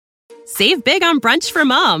Save big on brunch for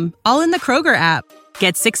mom, all in the Kroger app.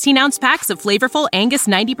 Get 16-ounce packs of flavorful Angus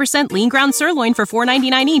 90% lean ground sirloin for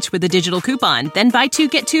 $4.99 each with a digital coupon. Then buy 2,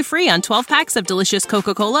 get 2 free on 12 packs of delicious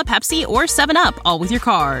Coca-Cola, Pepsi, or 7-Up, all with your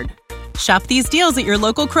card. Shop these deals at your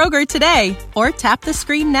local Kroger today, or tap the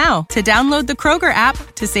screen now to download the Kroger app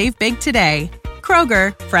to save big today.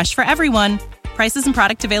 Kroger, fresh for everyone. Prices and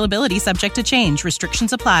product availability subject to change.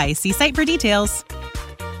 Restrictions apply. See site for details.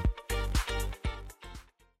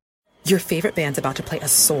 Your favorite band's about to play a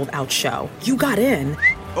sold-out show. You got in.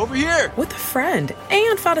 Over here! With a friend.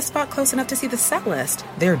 And found a spot close enough to see the set list.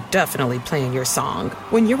 They're definitely playing your song.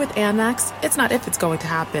 When you're with Amex, it's not if it's going to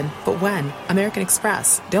happen, but when. American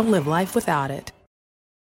Express. Don't live life without it.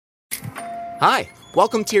 Hi,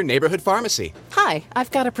 welcome to your neighborhood pharmacy. Hi,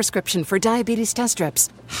 I've got a prescription for diabetes test strips.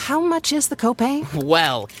 How much is the copay?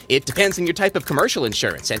 Well, it depends on your type of commercial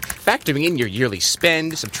insurance and factoring in your yearly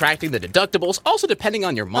spend, subtracting the deductibles, also depending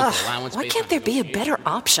on your monthly allowance. Why can't there be a better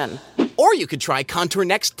option? Or you could try Contour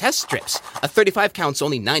Next test strips. A 35 count's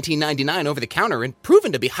only $19.99 over the counter and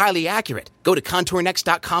proven to be highly accurate. Go to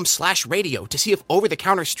contournext.com/radio to see if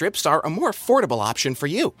over-the-counter strips are a more affordable option for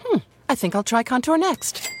you. I think I'll try Contour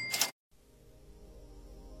Next.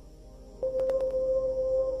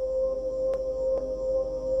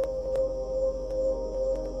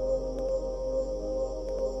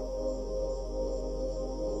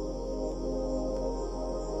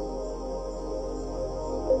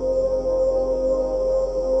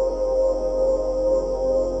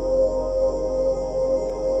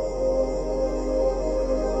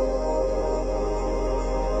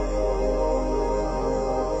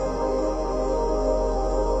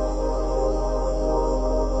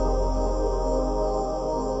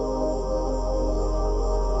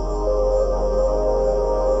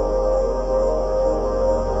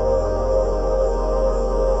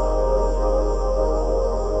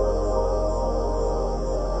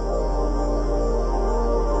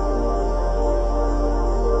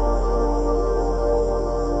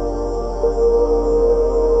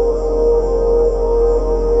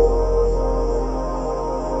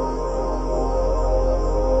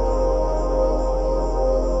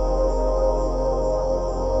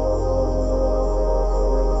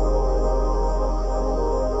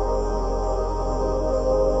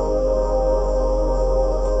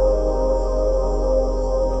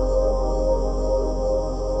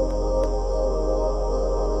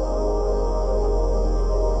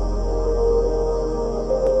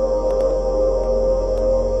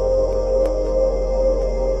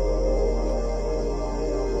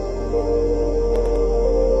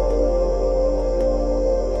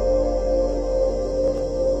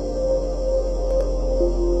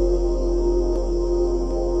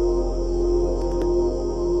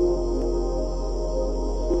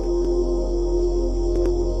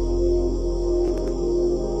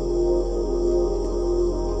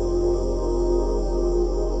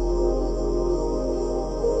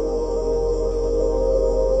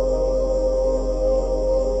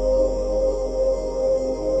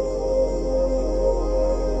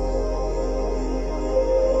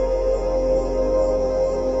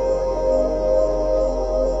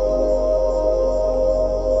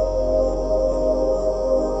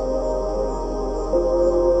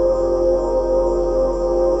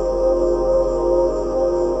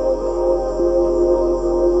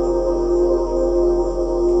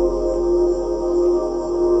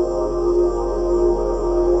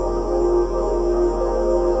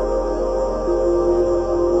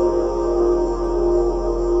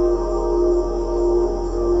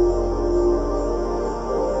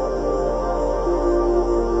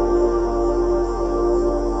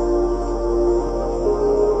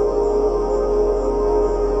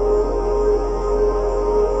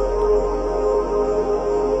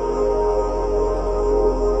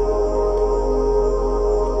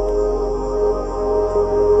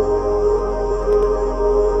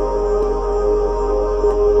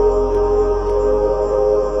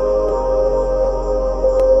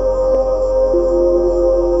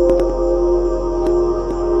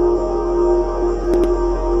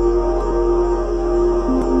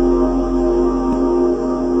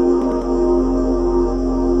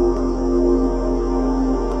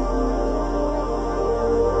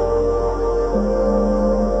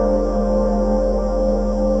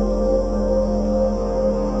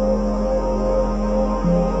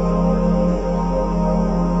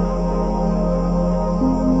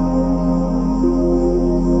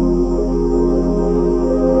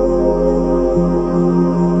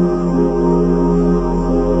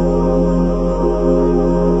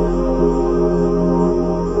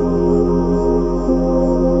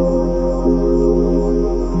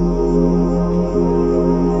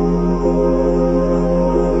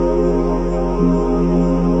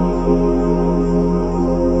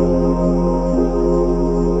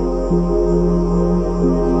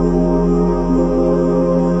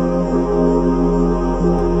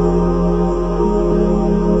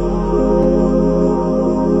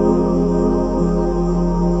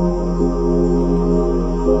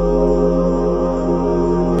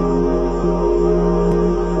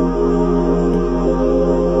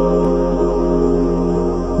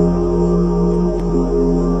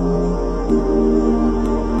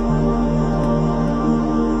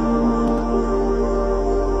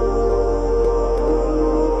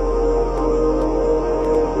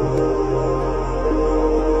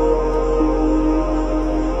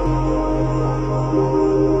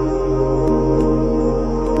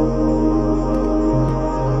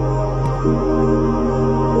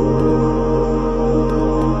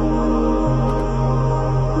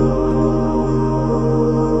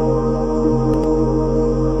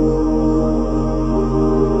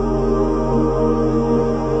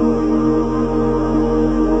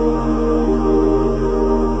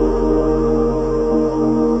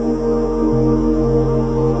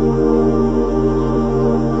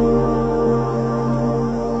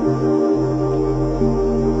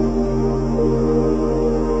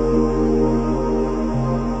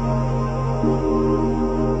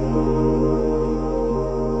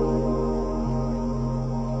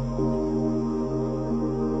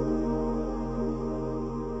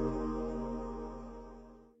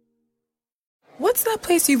 What's that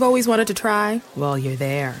place you've always wanted to try? Well, you're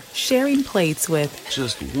there, sharing plates with...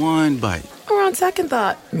 Just one bite. Or on second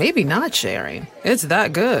thought, maybe not sharing. It's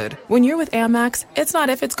that good. When you're with Amex, it's not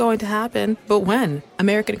if it's going to happen, but when.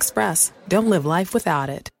 American Express. Don't live life without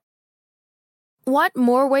it. Want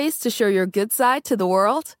more ways to show your good side to the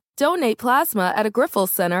world? Donate plasma at a Grifols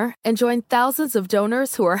Center and join thousands of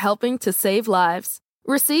donors who are helping to save lives.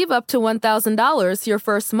 Receive up to $1,000 your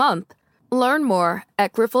first month. Learn more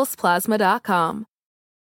at grifolsplasma.com.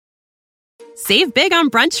 Save big on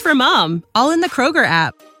brunch for mom, all in the Kroger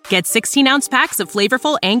app. Get 16-ounce packs of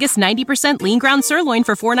flavorful Angus 90% lean ground sirloin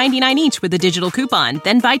for $4.99 each with a digital coupon.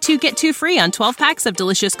 Then buy 2, get 2 free on 12 packs of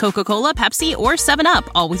delicious Coca-Cola, Pepsi, or 7-Up,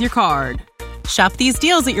 all with your card. Shop these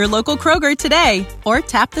deals at your local Kroger today, or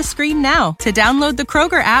tap the screen now to download the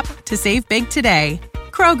Kroger app to save big today.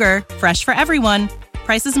 Kroger, fresh for everyone.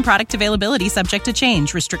 Prices and product availability subject to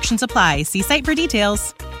change. Restrictions apply. See site for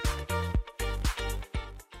details.